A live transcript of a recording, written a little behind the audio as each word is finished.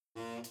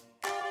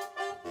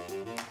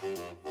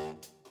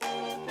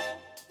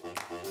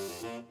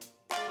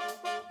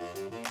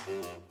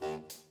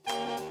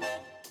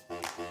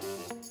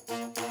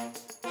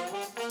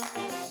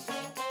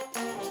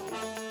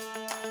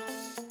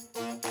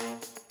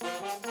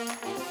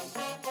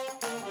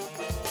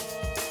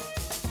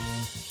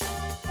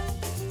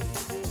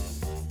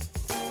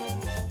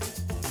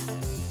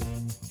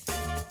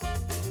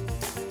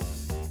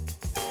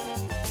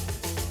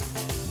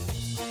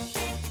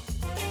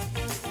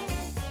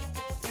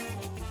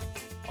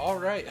All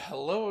right,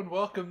 hello and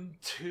welcome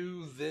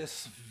to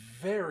this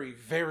very,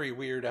 very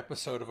weird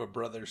episode of A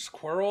Brother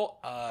Squirrel.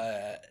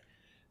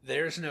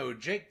 There's no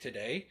Jake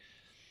today,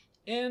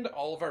 and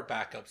all of our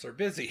backups are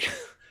busy.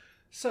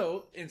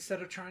 So,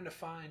 instead of trying to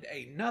find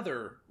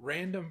another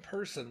random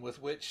person with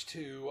which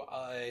to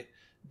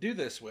do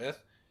this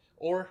with,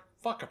 or,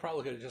 fuck, I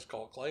probably could have just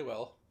called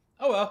Claywell.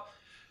 Oh well,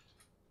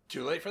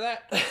 too late for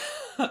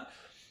that.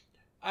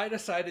 I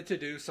decided to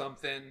do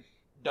something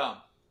dumb.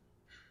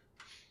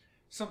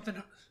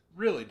 Something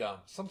really dumb.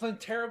 Something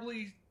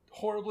terribly,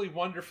 horribly,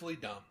 wonderfully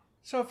dumb.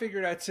 So I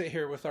figured I'd sit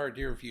here with our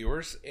dear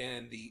viewers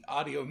in the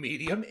audio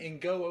medium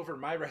and go over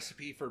my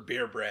recipe for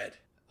beer bread.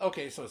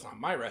 Okay, so it's not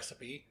my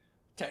recipe.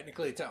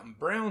 Technically, it's Elton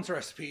Brown's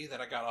recipe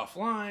that I got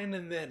offline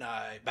and then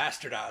I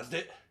bastardized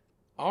it.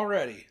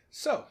 Alrighty,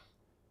 so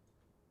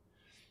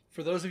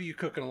for those of you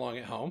cooking along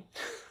at home.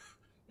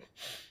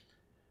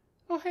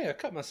 Oh, hey, I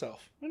cut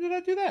myself. When did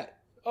I do that?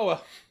 Oh,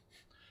 well.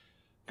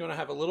 Gonna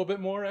have a little bit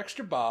more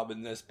extra bob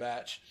in this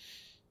batch.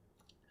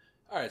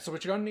 Alright, so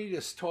what you're gonna need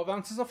is 12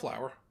 ounces of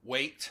flour.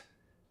 Weight,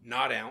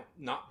 not out,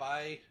 not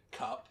by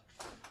cup.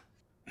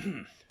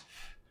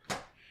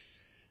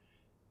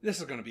 This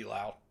is gonna be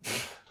loud.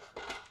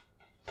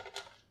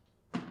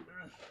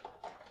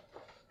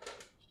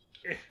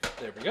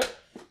 There we go.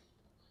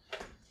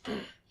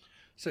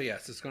 So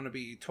yes, it's gonna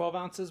be 12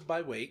 ounces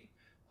by weight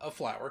of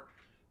flour.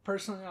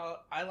 Personally,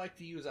 I like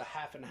to use a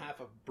half and half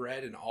of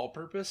bread and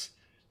all-purpose.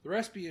 The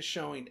recipe is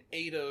showing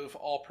 8 of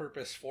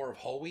all-purpose, 4 of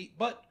whole wheat,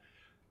 but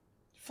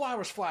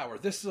flour's flour.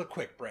 This is a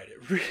quick bread.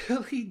 It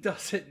really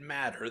doesn't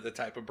matter the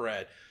type of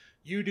bread.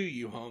 You do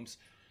you, Holmes.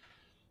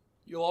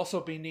 You'll also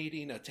be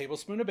needing a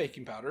tablespoon of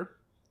baking powder,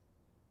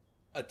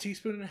 a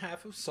teaspoon and a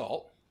half of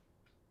salt.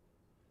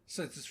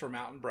 Since it's from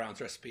Alton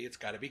Brown's recipe, it's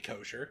got to be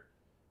kosher.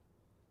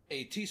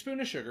 A teaspoon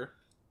of sugar.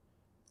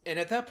 And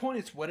at that point,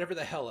 it's whatever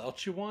the hell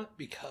else you want,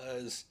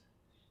 because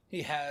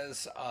he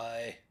has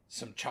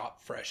some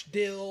chopped fresh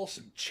dill,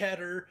 some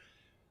cheddar.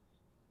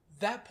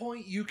 That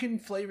point, you can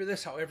flavor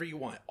this however you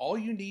want. All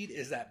you need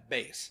is that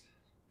base.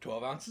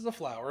 12 ounces of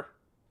flour,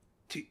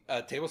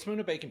 a tablespoon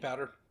of baking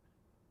powder,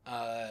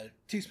 a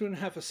teaspoon and a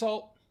half of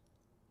salt,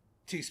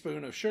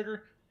 teaspoon of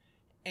sugar,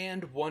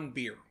 and 1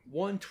 beer.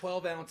 1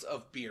 12-ounce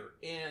of beer.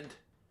 And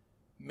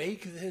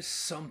make this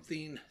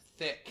something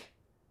thick.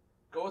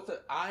 Go with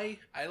I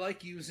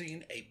like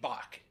using a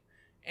Bock.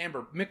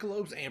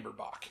 Michelob's Amber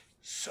Bock.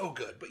 So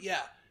good. But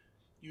yeah,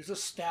 use a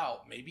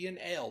stout, maybe an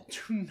ale.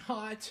 Do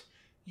not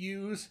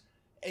use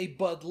a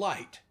Bud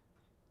Light.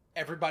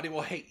 Everybody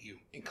will hate you,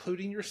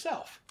 including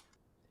yourself.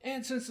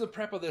 And since the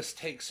prep of this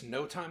takes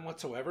no time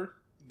whatsoever,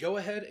 go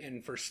ahead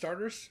and, for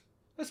starters,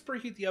 let's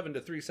preheat the oven to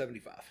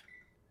 375.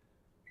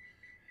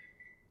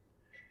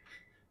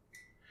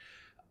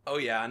 Oh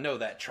yeah, I know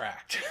that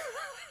tracked.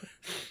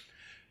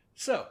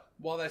 So,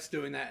 while that's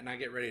doing that and I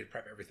get ready to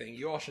prep everything,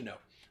 you all should know,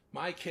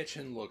 my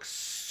kitchen looks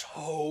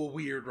so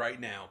weird right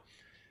now.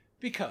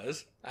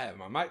 Because I have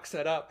my mic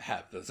set up,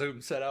 have the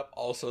Zoom set up.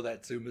 Also,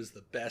 that Zoom is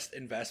the best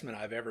investment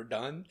I've ever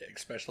done,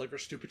 especially for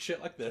stupid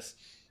shit like this.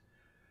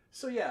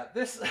 So yeah,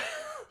 this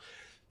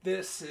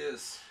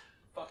is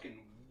fucking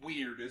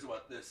weird is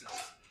what this is.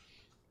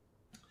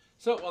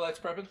 So while that's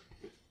prepping,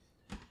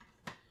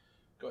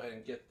 go ahead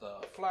and get the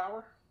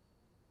flour.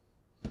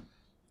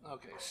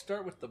 Okay,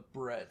 start with the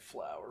bread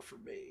flour for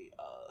me.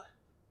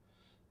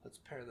 Let's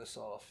pair this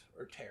off,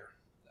 or tear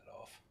that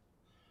off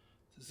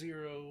to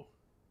 0.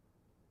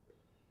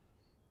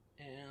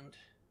 And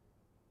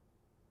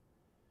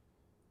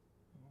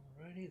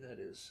alrighty, that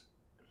is.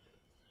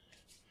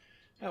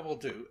 And we'll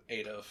do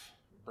 8 of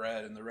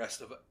bread and the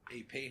rest of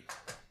AP.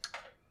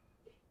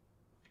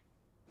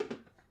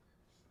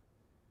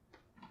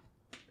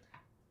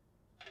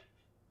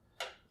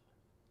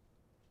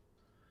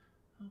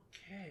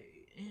 Okay,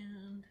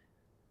 and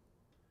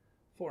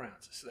 4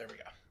 ounces. So there we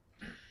go.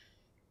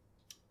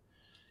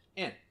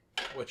 And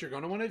what you're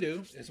going to want to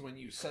do is when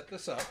you set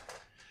this up,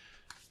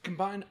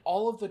 combine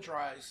all of the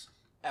dries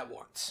at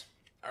once.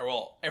 Or,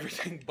 well,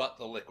 everything but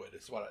the liquid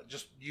is what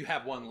you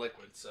have one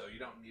liquid, so you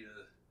don't need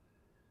to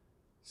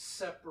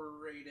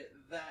separate it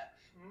that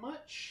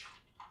much.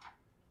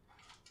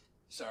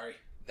 Sorry,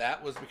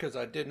 that was because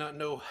I did not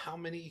know how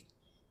many.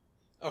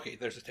 Okay,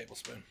 there's a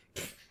tablespoon.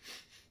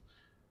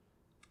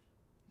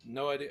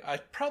 No idea. I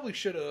probably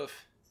should have,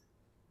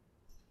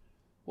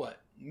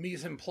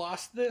 mise en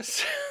place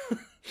this?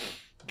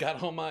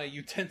 Got all my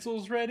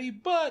utensils ready,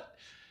 but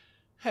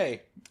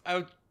hey,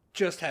 I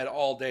just had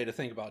all day to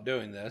think about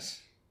doing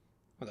this.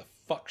 Why the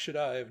fuck should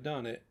I have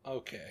done it?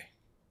 Okay.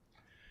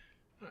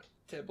 Right,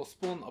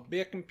 tablespoon of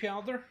baking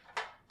powder.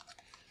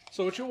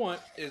 So what you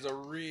want is a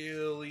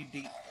really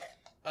deep,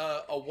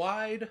 a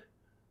wide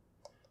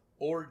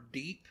or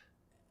deep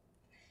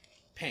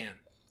pan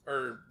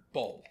or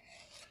bowl.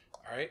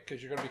 Alright,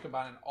 because you're going to be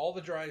combining all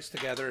the dries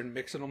together and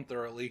mixing them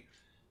thoroughly.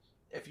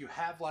 If you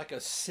have like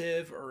a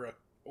sieve or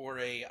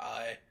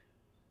a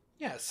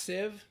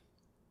sieve,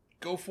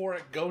 go for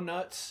it, go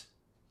nuts.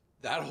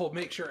 That'll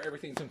make sure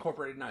everything's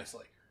incorporated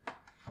nicely.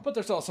 But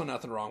there's also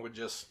nothing wrong with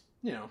just,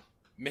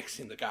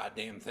 mixing the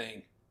goddamn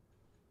thing.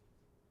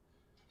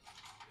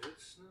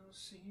 It's no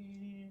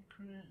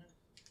secret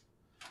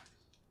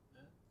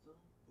that the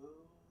both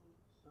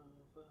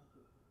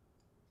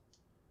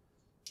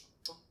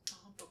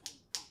of us.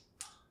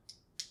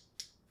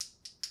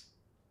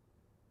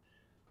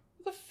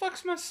 Where the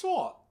fuck's my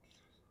salt?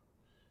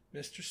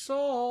 Mr.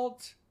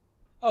 Salt.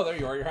 Oh, there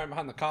you are. You're hiding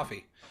behind the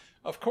coffee.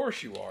 Of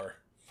course you are.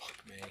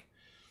 Fuck me.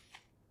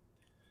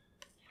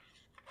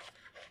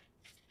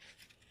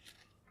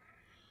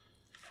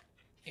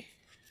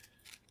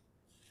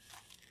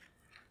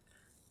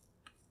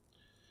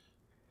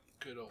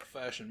 Good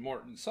old-fashioned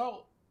Morton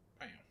salt.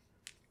 Bam.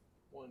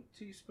 1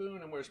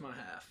 teaspoon, and where's my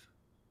half?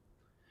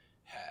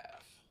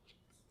 Half.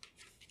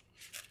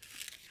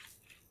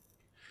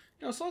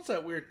 You know, salt's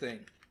that weird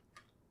thing.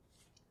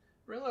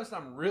 I realized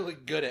I'm really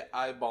good at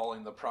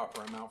eyeballing the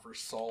proper amount for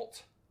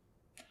salt.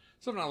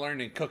 Something I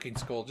learned in cooking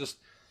school. Just,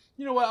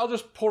 you know what, I'll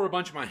just pour a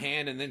bunch in my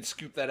hand and then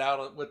scoop that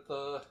out with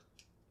the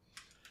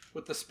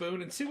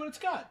spoon and see what it's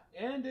got.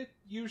 And it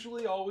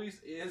usually always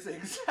is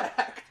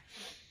exact.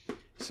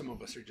 Some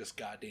of us are just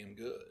goddamn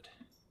good.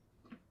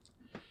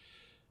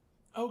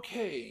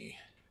 Okay.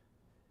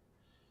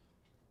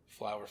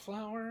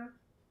 Flour.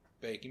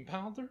 Baking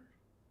powder.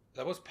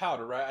 That was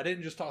powder, right? I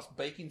didn't just toss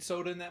baking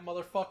soda in that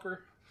motherfucker.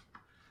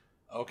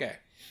 Okay.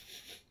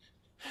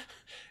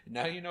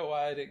 Now you know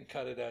why I didn't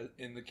cut it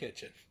in the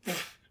kitchen.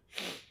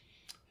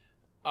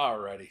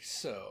 Alrighty,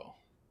 so.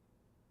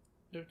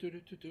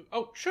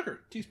 Oh,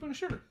 sugar. Teaspoon of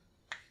sugar.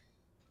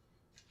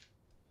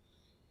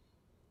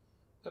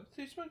 Is that a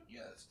teaspoon?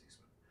 Yeah, that's a teaspoon.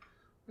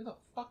 Where the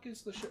fuck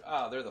is the sugar?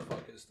 Ah, there the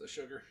fuck is the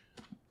sugar.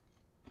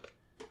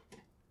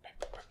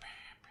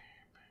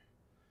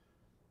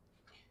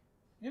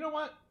 You know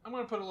what? I'm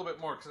going to put a little bit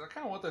more because I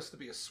kind of want this to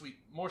be a sweet,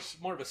 more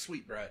of a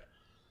sweet bread.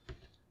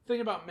 Thinking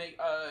about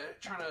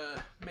trying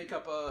to make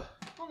up a,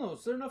 I don't know,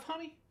 is there enough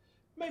honey?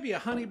 Maybe a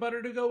honey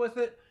butter to go with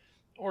it.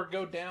 Or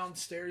go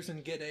downstairs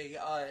and get a,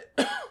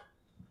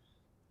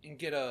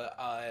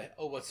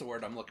 oh, what's the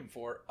word I'm looking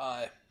for?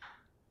 A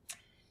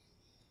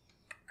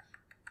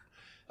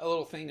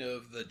little thing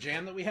of the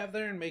jam that we have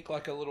there and make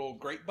like a little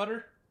grape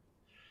butter.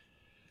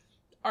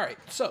 Alright,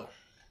 so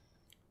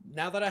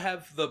now that I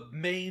have the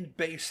main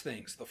base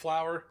things, the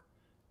flour,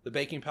 the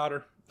baking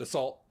powder, the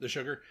salt, the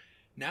sugar,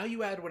 now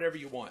you add whatever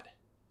you want.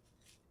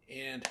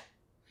 And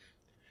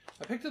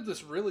I picked up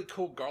this really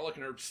cool garlic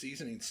and herb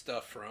seasoning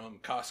stuff from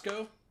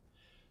Costco.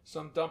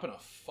 So I'm dumping a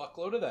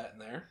fuckload of that in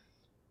there.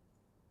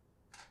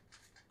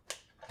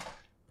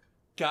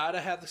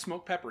 Gotta have the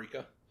smoked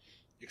paprika.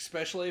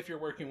 Especially if you're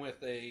working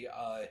with a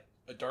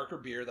darker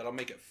beer, that'll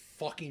make it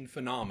fucking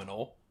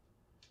phenomenal.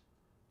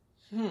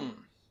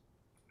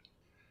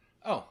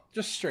 Oh,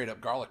 just straight up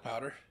garlic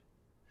powder.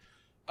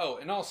 Oh,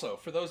 and also,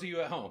 for those of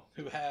you at home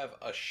who have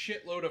a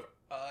shitload of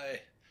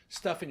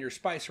stuff in your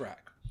spice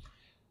rack,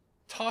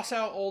 toss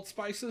out old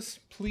spices,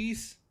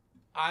 please.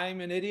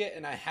 I'm an idiot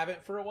and I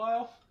haven't for a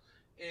while.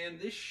 And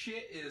this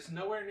shit is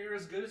nowhere near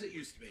as good as it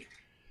used to be.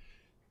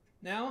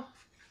 Now,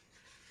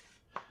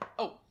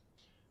 oh,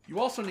 you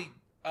also need...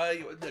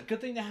 the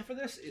good thing to have for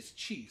this is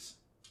cheese.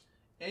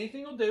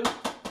 Anything will do.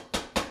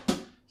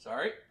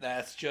 Sorry,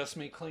 that's just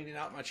me cleaning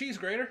out my cheese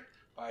grater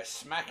by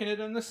smacking it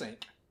in the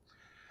sink.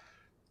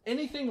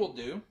 Anything will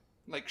do,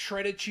 like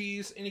shredded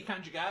cheese, any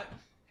kind you got.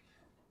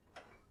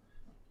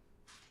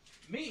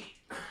 Me,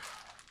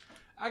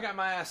 I got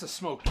my ass a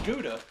smoked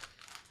Gouda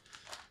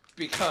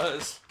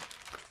because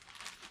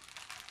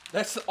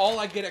that's all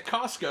I get at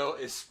Costco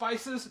is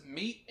spices,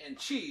 meat, and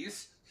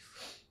cheese.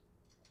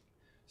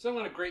 So I'm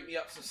going to grate me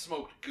up some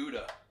smoked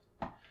Gouda.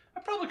 I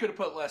probably could have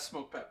put less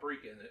smoked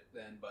paprika in it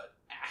then, but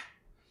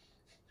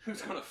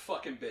who's going to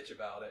fucking bitch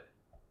about it?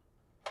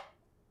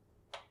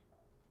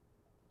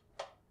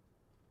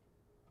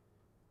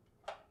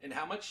 And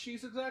how much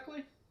cheese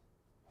exactly?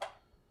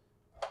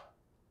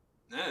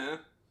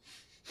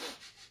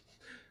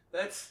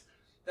 That's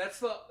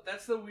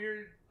the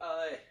weird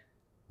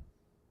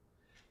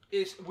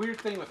weird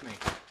thing with me.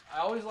 I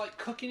always like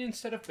cooking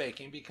instead of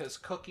baking because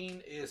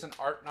cooking is an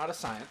art, not a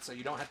science, so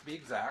you don't have to be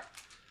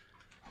exact.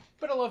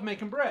 But I love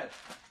making bread,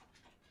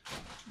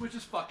 which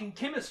is fucking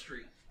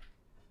chemistry.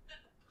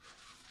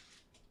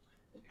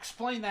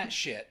 Explain that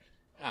shit.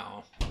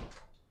 Oh.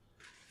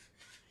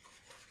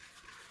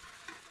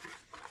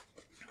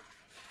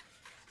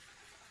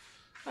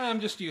 I'm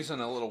just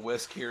using a little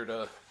whisk here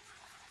to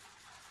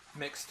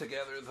mix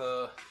together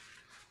the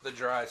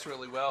dries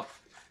really well.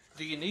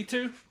 Do you need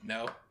to?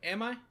 No.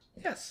 Am I?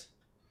 Yes.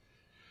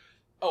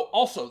 Oh,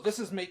 also, this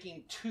is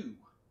making 2.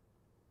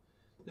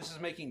 This is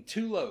making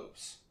 2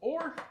 loaves.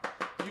 Or,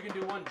 you can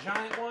do one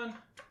giant one.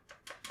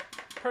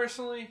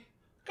 Personally,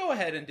 go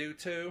ahead and do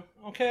 2,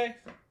 okay?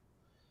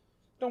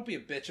 Don't be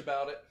a bitch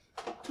about it.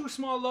 2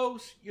 small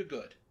loaves, you're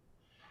good.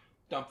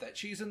 Dump that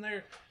cheese in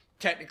there.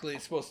 Technically,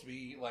 it's supposed to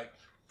be like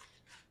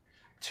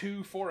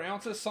 4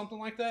 ounces, something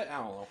like that. I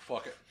don't know,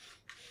 fuck it.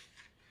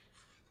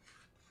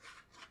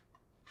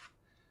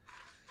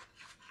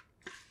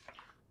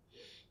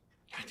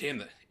 God damn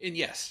it. And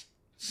yes,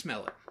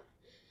 smell it.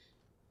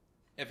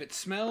 If it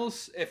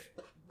smells, if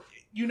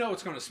you know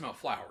it's going to smell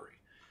floury,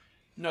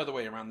 no other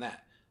way around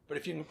that. But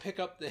if you can pick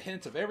up the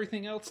hints of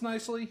everything else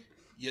nicely,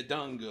 you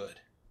done good.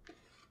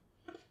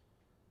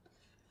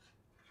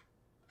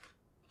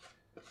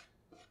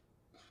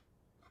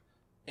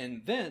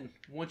 And then,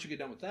 once you get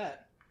done with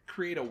that,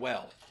 create a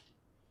well.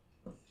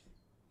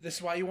 This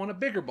is why you want a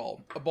bigger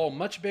bowl. A bowl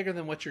much bigger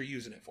than what you're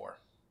using it for.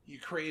 You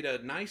create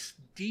a nice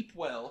deep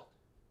well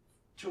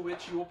to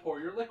which you will pour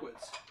your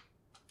liquids.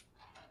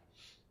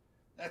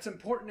 That's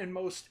important in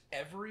most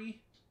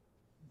every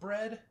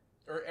bread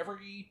or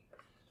every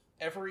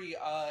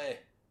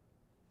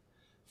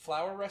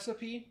flour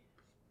recipe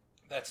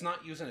that's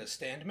not using a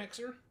stand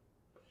mixer.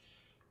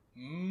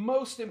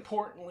 Most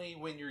importantly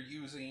when you're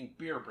using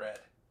beer bread,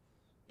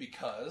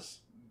 because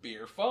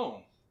beer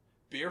foam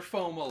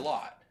a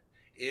lot.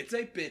 It's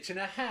a bitch and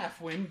a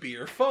half when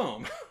beer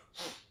foam.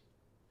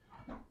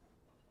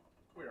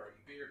 Where are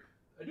you, beer?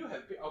 I do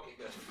have beer. Okay,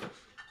 good.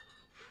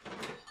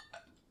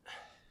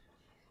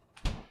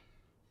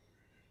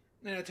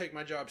 And I take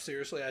my job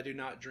seriously. I do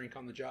not drink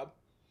on the job.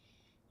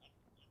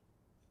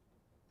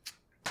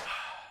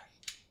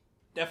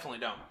 Definitely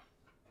don't.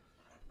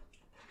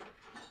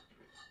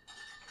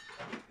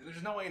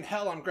 There's no way in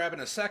hell I'm grabbing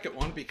a second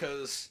one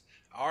because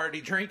I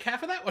already drank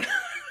half of that one.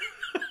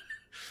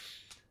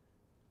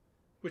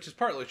 Which is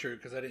partly true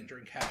because I didn't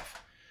drink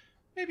half.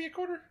 Maybe a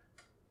quarter.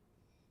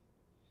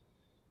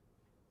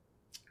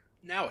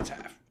 Now it's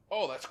half.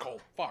 Oh, that's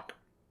cold. Fuck.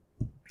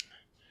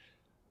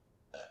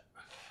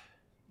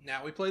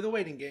 Now we play the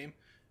waiting game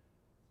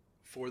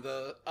for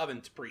the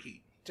oven to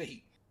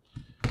heat.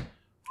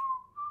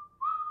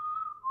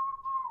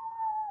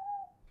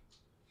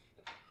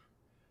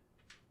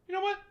 You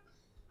know what?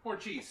 More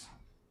cheese.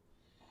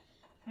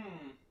 Ooh.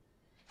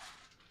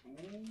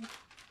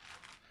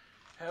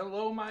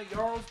 Hello, my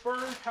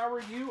Jarlsberg. How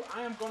are you?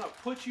 I am going to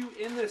put you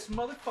in this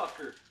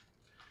motherfucker.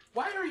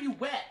 Why are you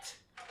wet?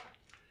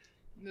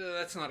 No,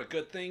 that's not a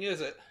good thing,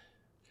 is it?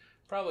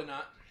 Probably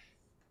not.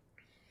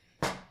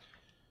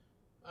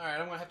 Alright,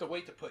 I'm going to have to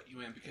wait to put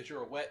you in because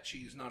you're a wet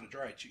cheese, not a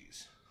dry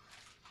cheese.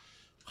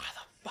 Why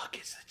the fuck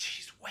is the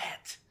cheese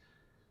wet?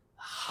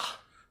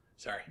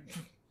 Sorry.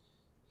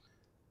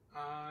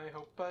 I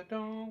hope I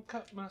don't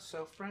cut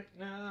myself right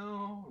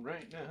now.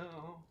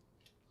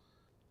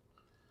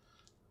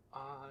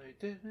 I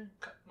didn't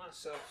cut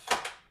myself.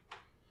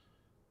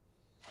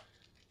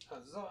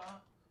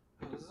 Huzzah,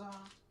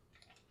 huzzah.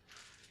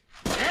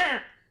 Yeah!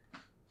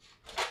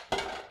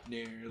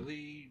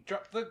 Nearly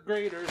dropped the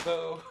grater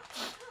though.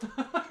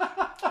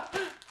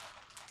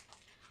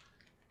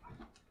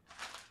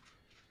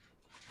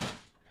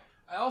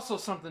 I also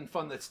something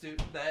fun that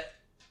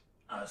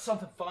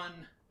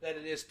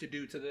it is to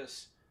do to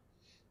this.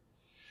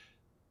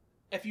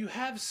 If you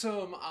have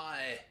some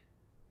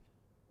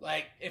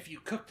like if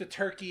you cook the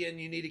turkey and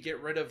you need to get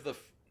rid of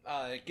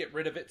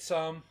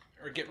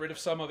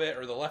some of it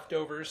or the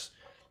leftovers,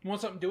 you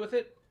want something to do with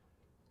it?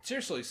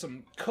 Seriously,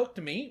 some cooked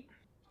meat.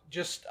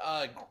 Just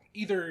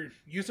either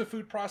use a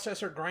food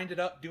processor, grind it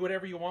up, do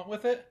whatever you want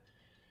with it.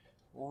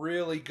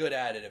 Really good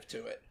additive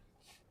to it.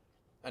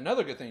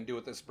 Another good thing to do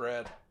with this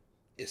bread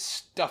is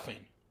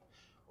stuffing.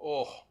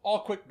 Oh, all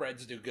quick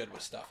breads do good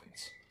with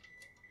stuffings.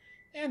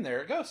 And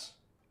there it goes.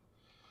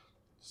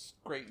 Let's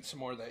grate some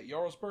more of that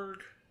Jarlsberg.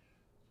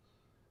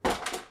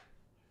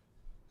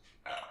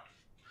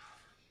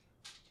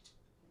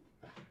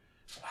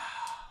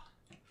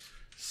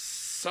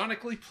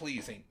 Sonically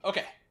pleasing.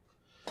 Okay.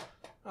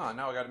 Oh,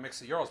 now I got to mix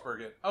the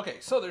Jarlsberg in. Okay,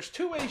 so there's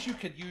two ways you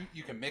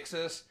can mix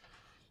this.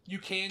 You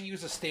can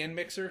use a stand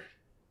mixer.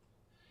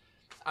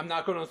 I'm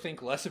not going to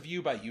think less of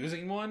you by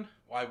using one.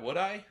 Why would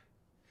I?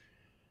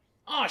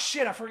 Oh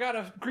shit, I forgot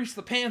to grease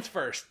the pans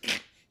first.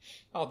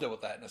 I'll deal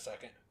with that in a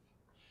second.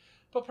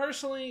 But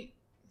personally,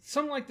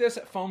 something like this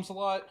that foams a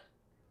lot,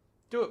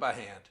 do it by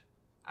hand.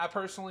 I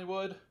personally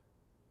would.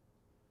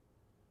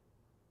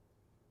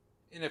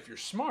 And if you're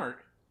smart,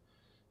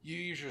 you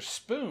use your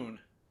spoon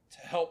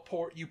to help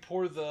pour. You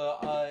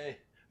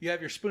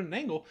have your spoon at an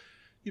angle.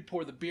 You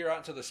pour the beer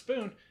onto the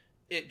spoon.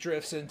 It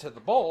drifts into the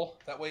bowl.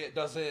 That way it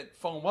doesn't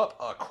foam up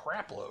a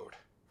crap load.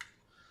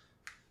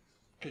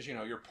 Because,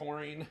 you're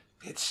pouring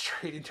it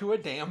straight into a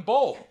damn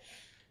bowl.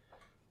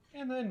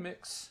 And then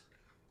mix.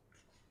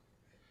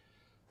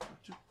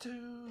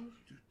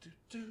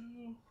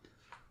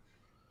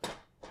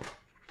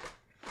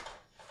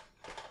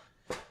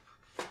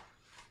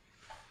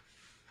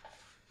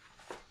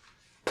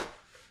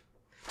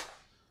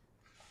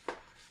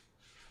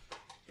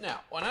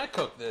 Now, when I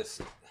cook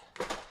this,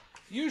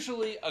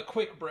 usually a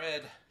quick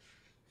bread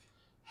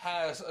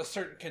has a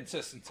certain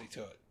consistency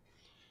to it.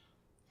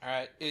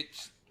 Alright,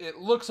 it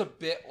looks a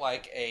bit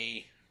like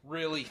a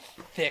really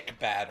thick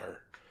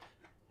batter.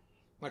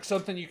 Like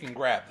something you can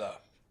grab, though.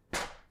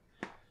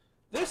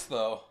 This,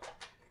 though,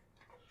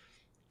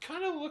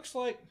 kind of looks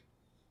like...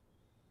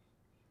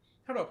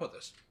 How do I put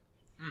this?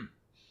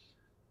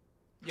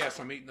 Yes,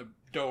 I'm eating the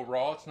dough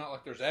raw. It's not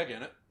like there's egg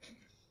in it.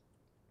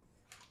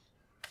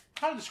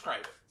 How to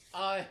describe it?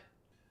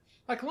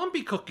 Like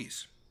lumpy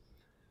cookies.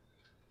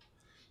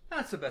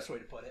 That's the best way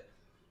to put it.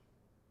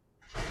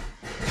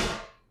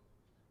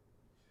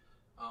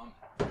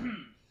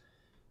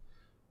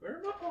 Where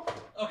are my...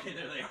 Okay,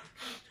 there they are.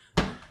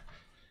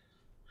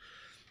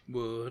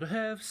 Would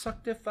have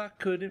sucked if I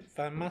couldn't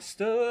find my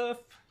stuff.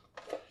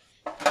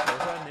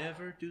 Because I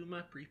never do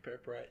my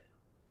pre-prep right.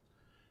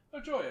 Oh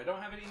joy, I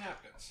don't have any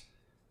napkins.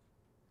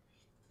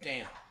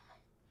 Damn.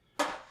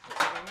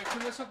 I'm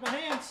mixing this with my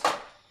hands.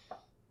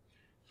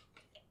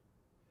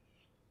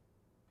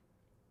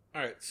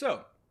 Alright,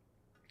 so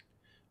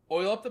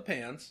oil up the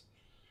pans.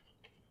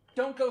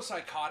 Don't go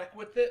psychotic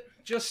with it,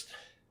 just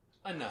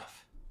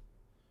enough.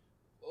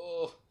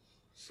 Oh,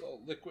 so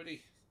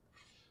liquidy.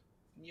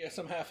 Yes,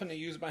 I'm having to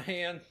use my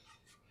hand.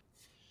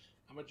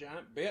 I'm a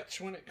giant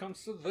bitch when it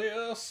comes to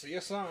this.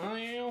 Yes, I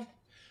am.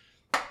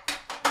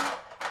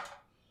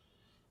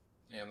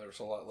 Damn, there was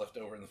a lot left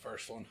over in the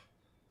first one.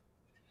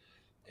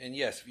 And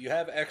yes, if you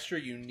have extra,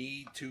 you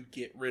need to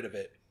get rid of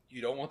it.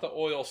 You don't want the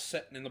oil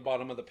setting in the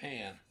bottom of the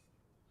pan.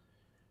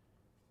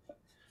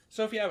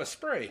 So if you have a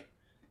spray,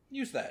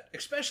 use that.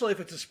 Especially if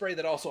it's a spray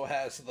that also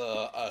has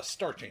the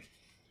starching.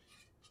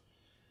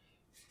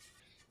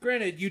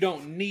 Granted, you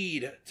don't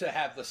need to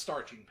have the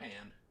starching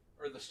pan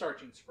or the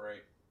starching spray.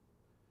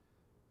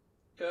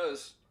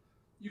 Because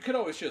you could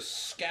always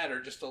just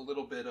scatter just a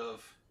little bit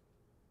of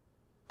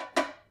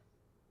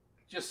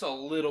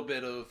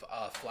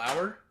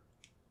flour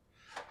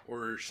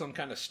or some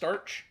kind of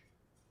starch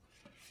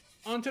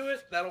onto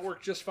it. That'll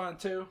work just fine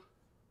too.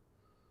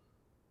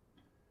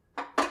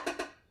 There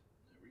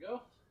we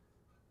go.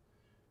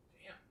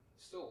 Damn,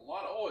 still a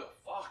lot of oil.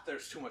 Fuck,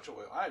 there's too much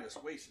oil. I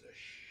just wasted a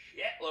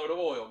shitload of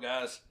oil,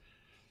 guys.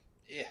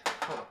 Yeah,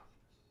 hold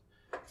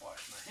on.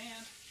 Wash my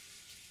hand.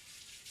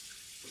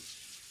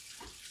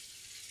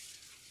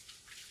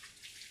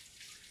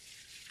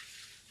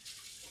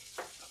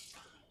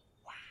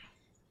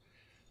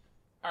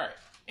 Alright,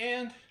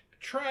 and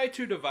try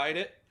to divide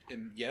it.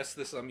 And yes,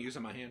 this I'm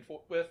using my hand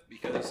with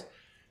because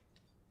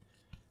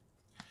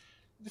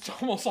it's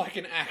almost like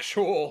an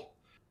actual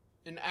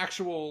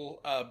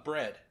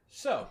bread.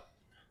 So,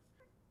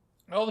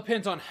 it all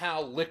depends on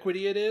how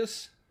liquidy it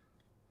is.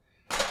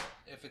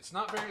 If it's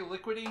not very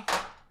liquidy,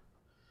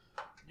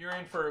 you're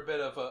in for a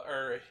bit of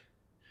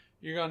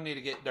you're going to need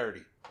to get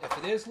dirty. If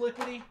it is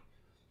liquidy,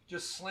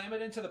 just slam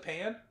it into the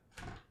pan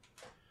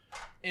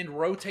and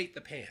rotate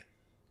the pan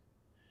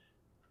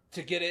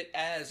to get it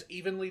as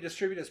evenly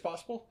distributed as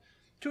possible.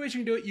 Two ways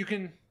you can do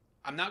it.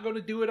 I'm not going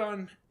to do it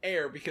on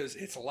air because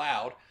it's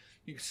loud.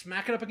 You can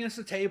smack it up against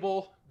the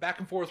table, back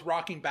and forth,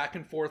 rocking back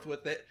and forth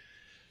with it.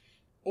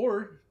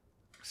 Or,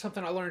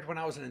 something I learned when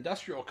I was an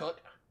industrial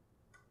cook,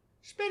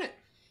 spin it.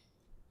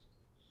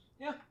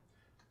 Yeah.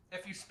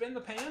 If you spin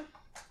the pan,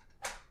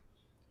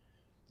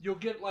 you'll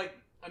get like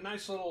a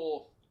nice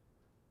little...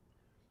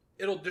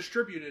 It'll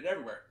distribute it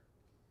everywhere.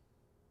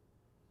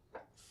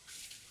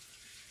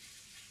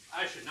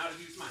 I should not have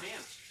used my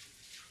hands.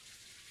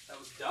 That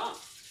was dumb.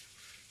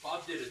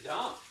 Bob did a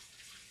dumb.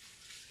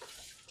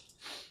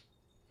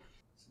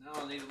 So now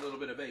I'll need a little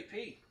bit of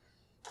AP.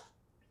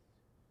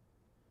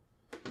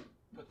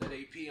 Put that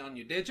AP on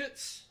your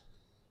digits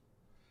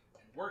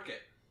and work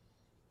it.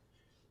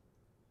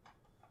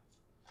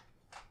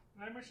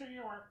 Let me see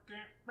you work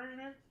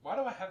it. Why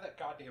do I have that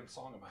goddamn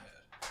song in my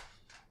head?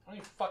 I don't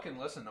even fucking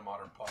listen to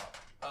modern pop.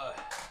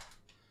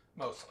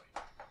 Mostly.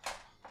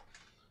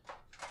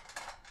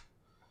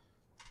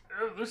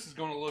 This is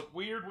going to look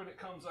weird when it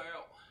comes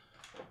out.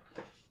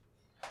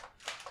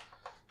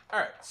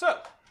 Alright,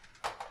 so.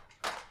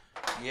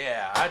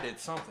 Yeah, I did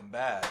something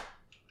bad.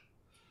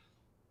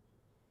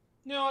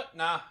 You know what?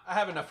 Nah, I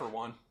have enough for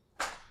one.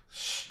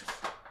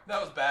 That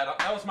was bad.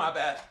 That was my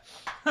bad.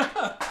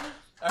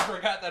 I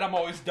forgot that I'm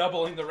always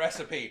doubling the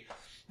recipe.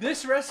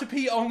 This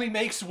recipe only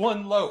makes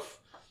one loaf.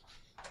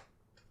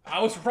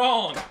 I was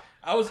wrong.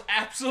 I was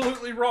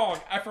absolutely wrong.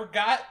 I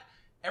forgot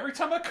every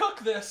time I cook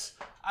this,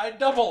 I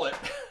double it.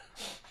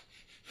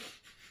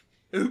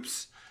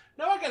 Oops.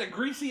 Now I got a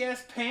greasy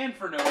ass pan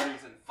for no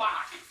reason.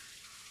 Fuck.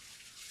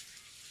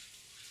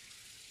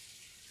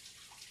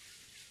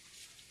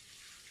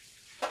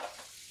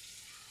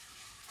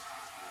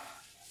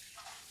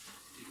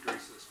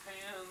 Degrease this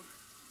pan.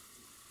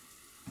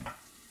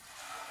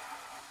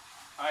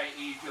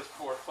 I.e. just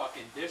pour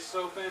fucking dish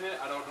soap in it.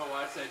 I don't know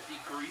why I said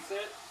degrease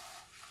it.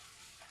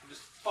 I'm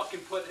just fucking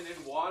putting it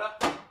in water.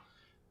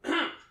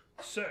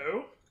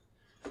 So...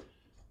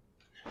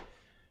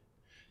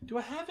 do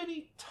I have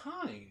any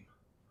thyme?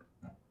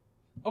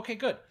 Okay,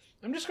 good.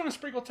 I'm just going to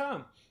sprinkle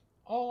thyme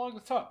all along the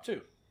top,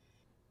 too.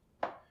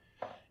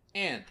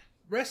 And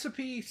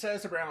recipe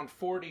says around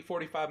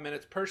 40-45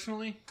 minutes.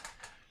 Personally,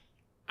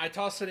 I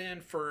toss it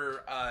in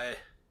for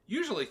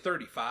usually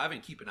 35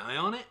 and keep an eye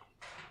on it.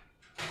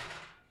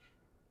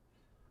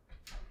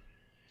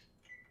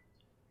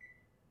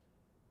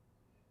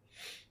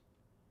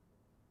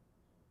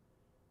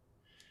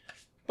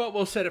 But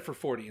we'll set it for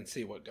 40 and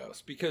see what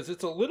goes. Because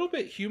it's a little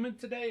bit humid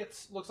today.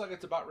 It looks like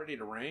it's about ready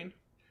to rain.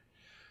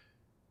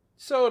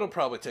 So it'll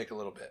probably take a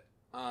little bit.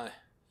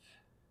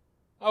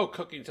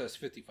 Cooking says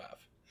 55.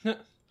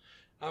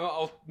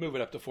 I'll move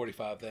it up to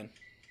 45 then.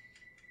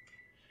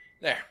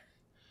 There.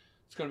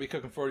 It's going to be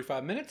cooking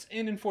 45 minutes,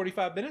 and in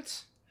 45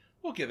 minutes,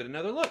 we'll give it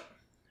another look.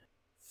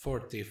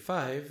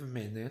 45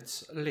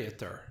 minutes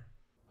later.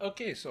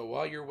 Okay, so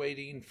while you're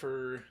waiting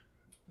for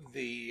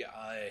the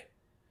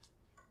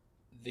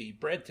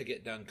bread to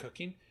get done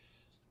cooking,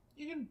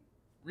 you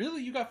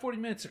got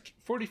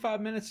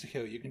 45 minutes to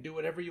kill. You can do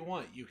whatever you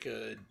want. You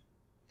could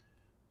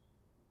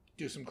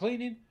do some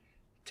cleaning,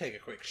 take a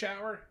quick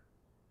shower,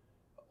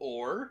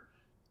 or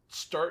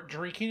start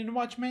drinking and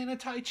watch Man of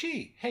Tai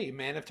Chi. Hey,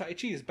 Man of Tai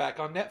Chi is back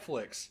on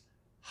Netflix.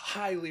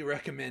 Highly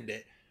recommend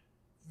it.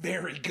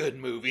 Very good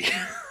movie.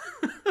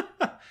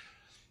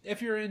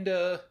 If you're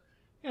into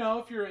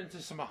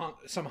some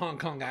Hong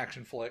Kong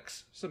action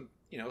flicks, some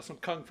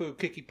kung fu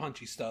kicky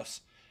punchy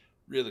stuffs,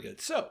 really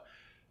good. So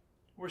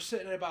we're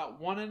sitting at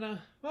about 1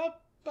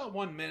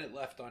 minute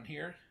left on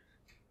here.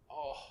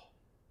 Oh,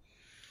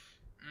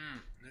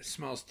 it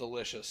smells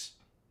delicious.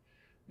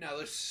 Now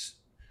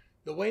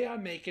the way I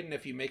make it, and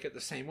if you make it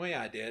the same way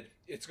I did,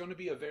 it's going to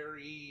be a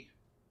very,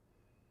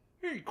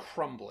 very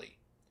crumbly.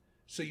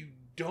 So you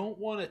don't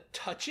want to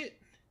touch it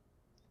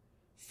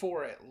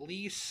for at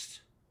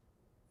least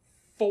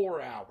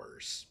 4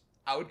 hours.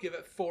 I would give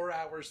it 4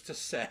 hours to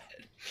set.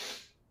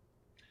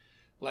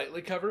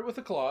 Lightly cover it with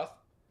a cloth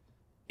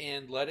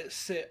and let it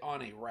sit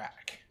on a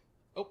rack.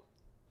 Oh,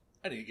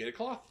 I need to get a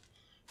cloth.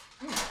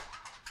 Yeah,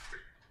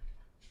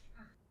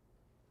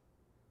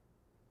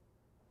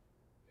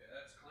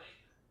 that's clean.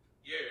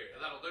 Yeah,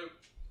 that'll do.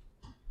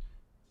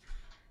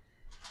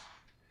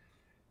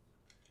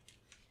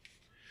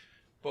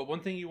 But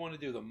one thing you want to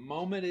do, the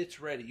moment it's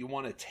ready, you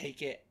want to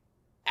take it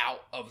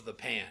out of the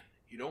pan.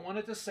 You don't want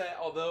it to set,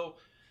 although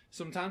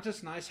sometimes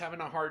it's nice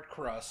having a hard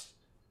crust.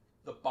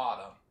 The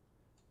bottom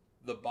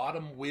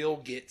will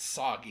get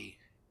soggy.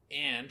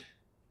 And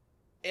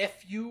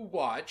if you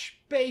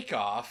watch Bake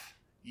Off,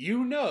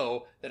 you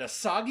know that a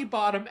soggy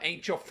bottom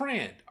ain't your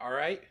friend,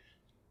 alright?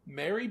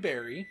 Mary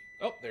Berry,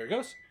 oh, there it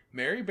goes.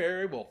 Mary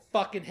Berry will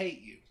fucking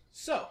hate you.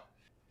 So,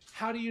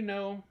 how do you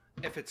know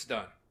if it's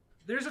done?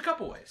 There's a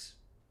couple ways.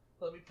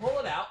 Let me pull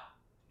it out.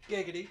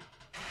 Giggity.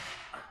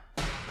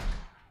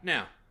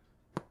 Now,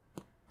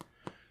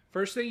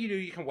 first thing you do,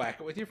 you can whack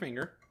it with your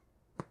finger.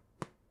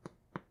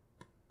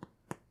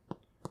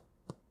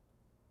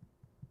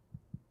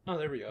 Oh,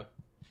 there we go.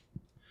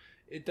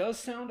 It does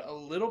sound a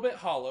little bit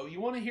hollow. You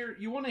want to hear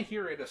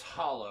it as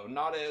hollow,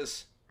 not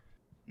as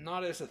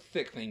a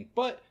thick thing.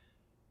 But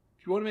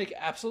if you want to make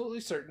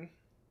absolutely certain,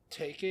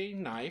 take a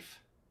knife,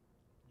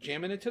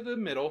 jam it into the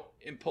middle,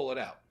 and pull it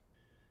out.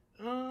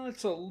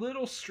 It's a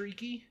little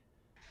streaky.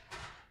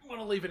 I'm going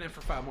to leave it in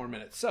for 5 more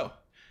minutes. So,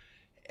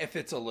 if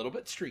it's a little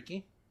bit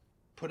streaky,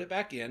 put it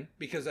back in,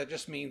 because that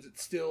just means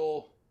it's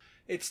still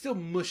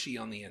mushy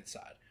on the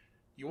inside.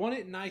 You want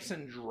it nice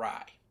and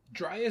dry.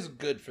 Dry is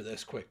good for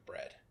this quick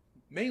bread,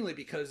 mainly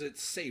because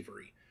it's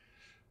savory.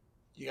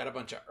 You got a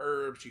bunch of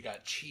herbs, you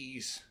got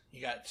cheese,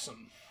 you got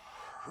some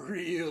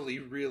really,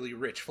 really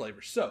rich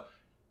flavors. So,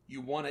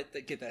 you want it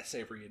to get that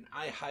savory, and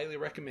I highly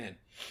recommend,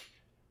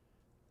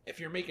 if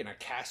you're making a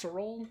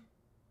casserole,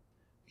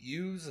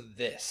 use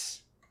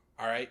this.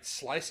 Alright,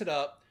 slice it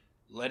up,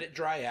 let it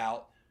dry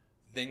out,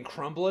 then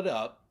crumble it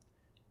up,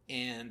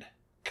 and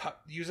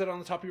use it on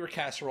the top of your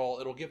casserole.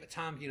 It'll give it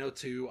time,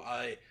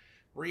 to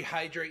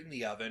rehydrate in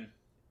the oven.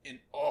 And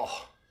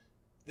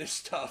this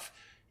stuff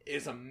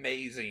is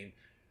amazing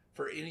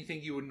for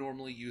anything you would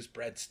normally use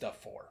bread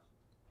stuff for.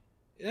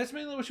 And that's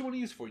mainly what you want to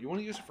use it for. You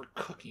want to use it for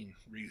cooking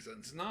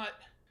reasons,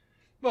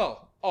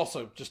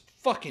 also just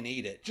fucking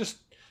eat it.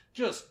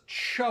 Just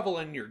shovel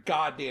in your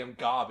goddamn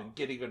gob and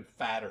get even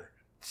fatter.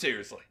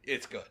 Seriously,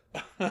 it's good.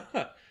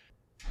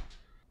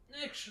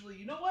 Actually,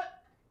 you know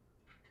what?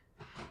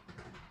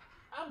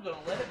 I'm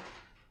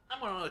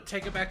going to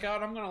take it back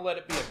out. I'm going to let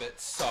it be a bit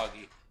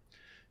soggy.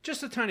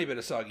 Just a tiny bit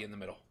of soggy in the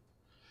middle.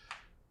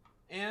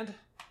 And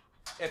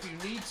if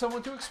you need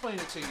someone to explain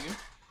it to you,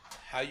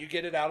 how you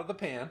get it out of the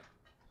pan,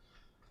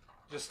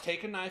 just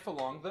take a knife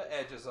along the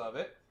edges of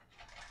it.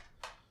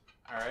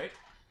 Alright.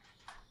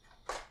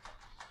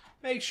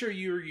 Make sure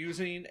you're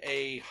using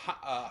a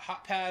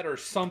hot pad or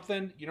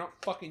something. You're not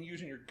fucking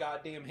using your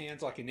goddamn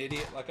hands like an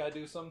idiot like I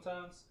do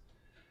sometimes.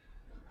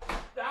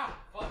 Ah,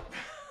 fuck.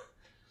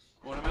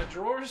 One of my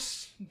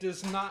drawers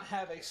does not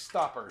have a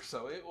stopper,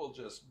 so it will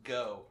just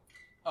go.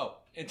 Oh,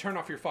 and turn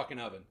off your fucking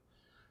oven.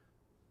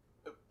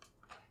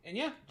 And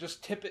yeah,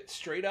 just tip it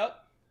straight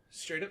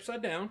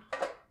upside down.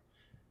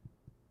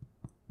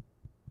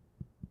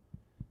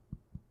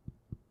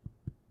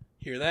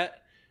 Hear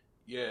that?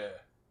 Yeah.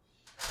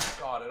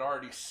 God, it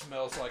already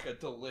smells like a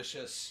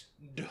delicious,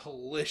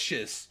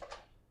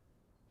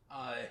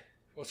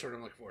 what's the word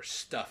I'm looking for?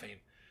 Stuffing.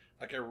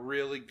 Like a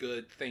really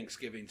good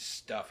Thanksgiving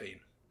stuffing.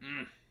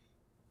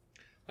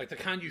 Like the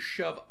kind you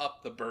shove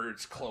up the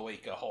bird's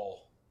cloaca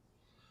hole.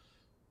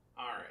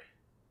 Alright.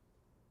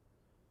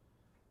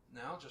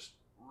 Now just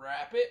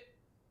wrap it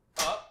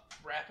up,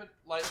 wrap it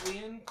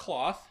lightly in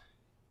cloth,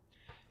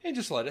 and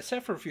just let it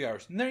set for a few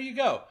hours. And there you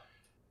go.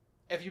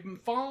 If you've been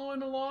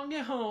following along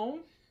at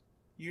home,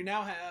 you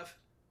now have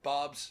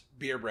Bob's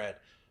Beer Bread.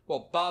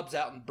 Well, Bob's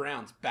out in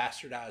Brown's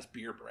bastardized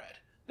beer bread.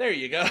 There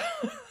you go.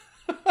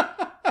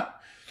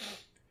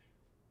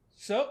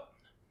 So,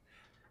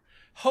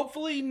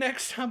 hopefully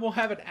next time we'll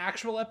have an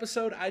actual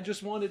episode. I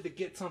just wanted to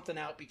get something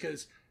out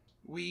because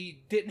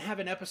we didn't have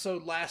an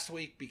episode last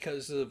week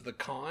because of the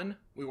con.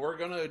 We were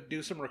going to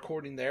do some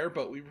recording there,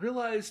 but we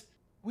realized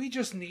we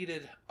just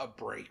needed a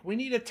break. We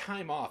needed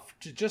time off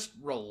to just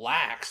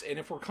relax. And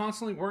if we're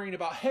constantly worrying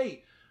about,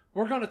 hey,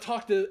 we're going to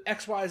talk to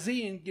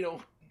XYZ and,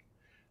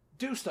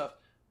 do stuff,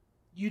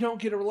 you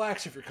don't get to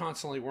relax if you're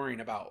constantly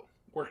worrying about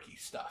worky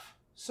stuff.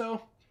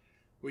 So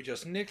we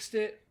just nixed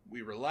it.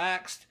 We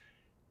relaxed.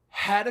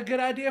 Had a good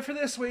idea for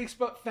this week's,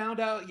 but found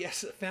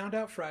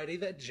out Friday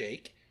that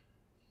Jake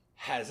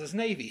has his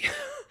Navy.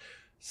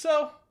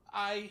 So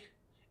I,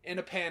 in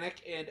a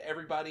panic, and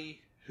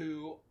everybody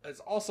who has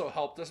also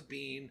helped us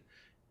being,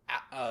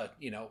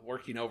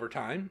 working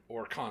overtime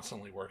or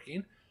constantly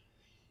working,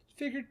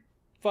 figured,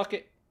 fuck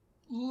it,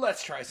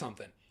 let's try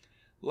something.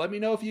 Let me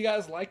know if you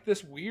guys like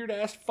this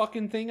weird-ass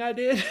fucking thing I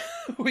did.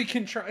 We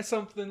can try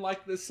something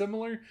like this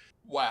similar.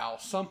 Wow,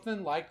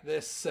 something like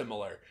this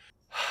similar.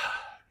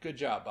 Good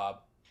job,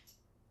 Bob.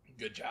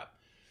 Good job.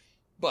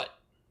 But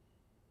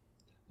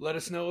let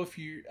us know if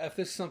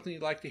this is something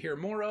you'd like to hear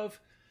more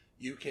of.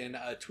 You can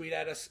tweet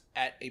at us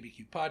at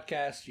ABQ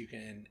Podcast. You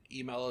can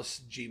email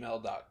us gmail.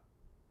 Oh my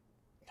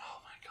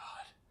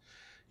God.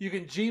 You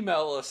can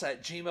Gmail us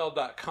at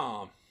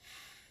gmail.com.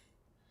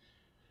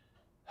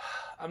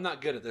 I'm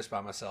not good at this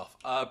by myself.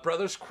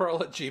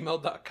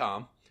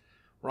 brothersquirrel@gmail.com.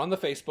 We're on the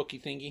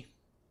Facebooky thingy.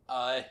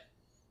 I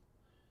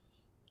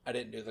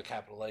didn't do the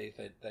capital A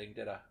thing,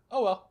 did I?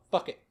 Oh well,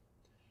 fuck it.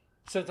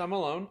 Since I'm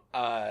alone,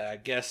 I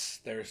guess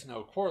there's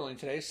no quarreling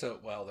today, so,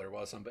 well, there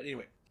was some, but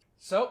anyway.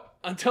 So,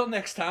 until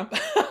next time.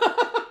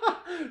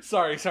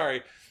 Sorry.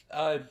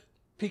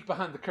 Peek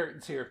behind the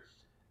curtains here.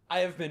 I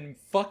have been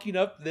fucking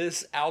up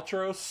this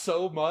outro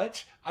so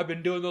much. I've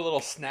been doing the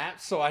little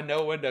snaps so I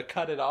know when to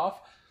cut it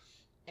off.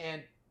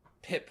 And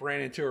Pip ran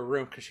into her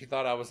room because she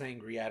thought I was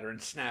angry at her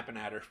and snapping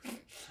at her.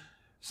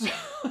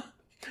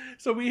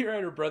 So we here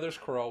at Her Brother's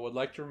Quarrel would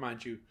like to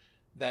remind you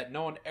that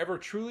no one ever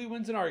truly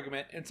wins an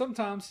argument, and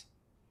sometimes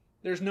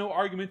there's no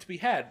argument to be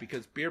had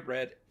because beer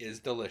bread is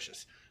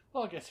delicious.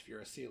 Well, I guess if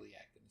you're a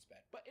celiac, then it's bad.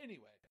 But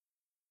anyway.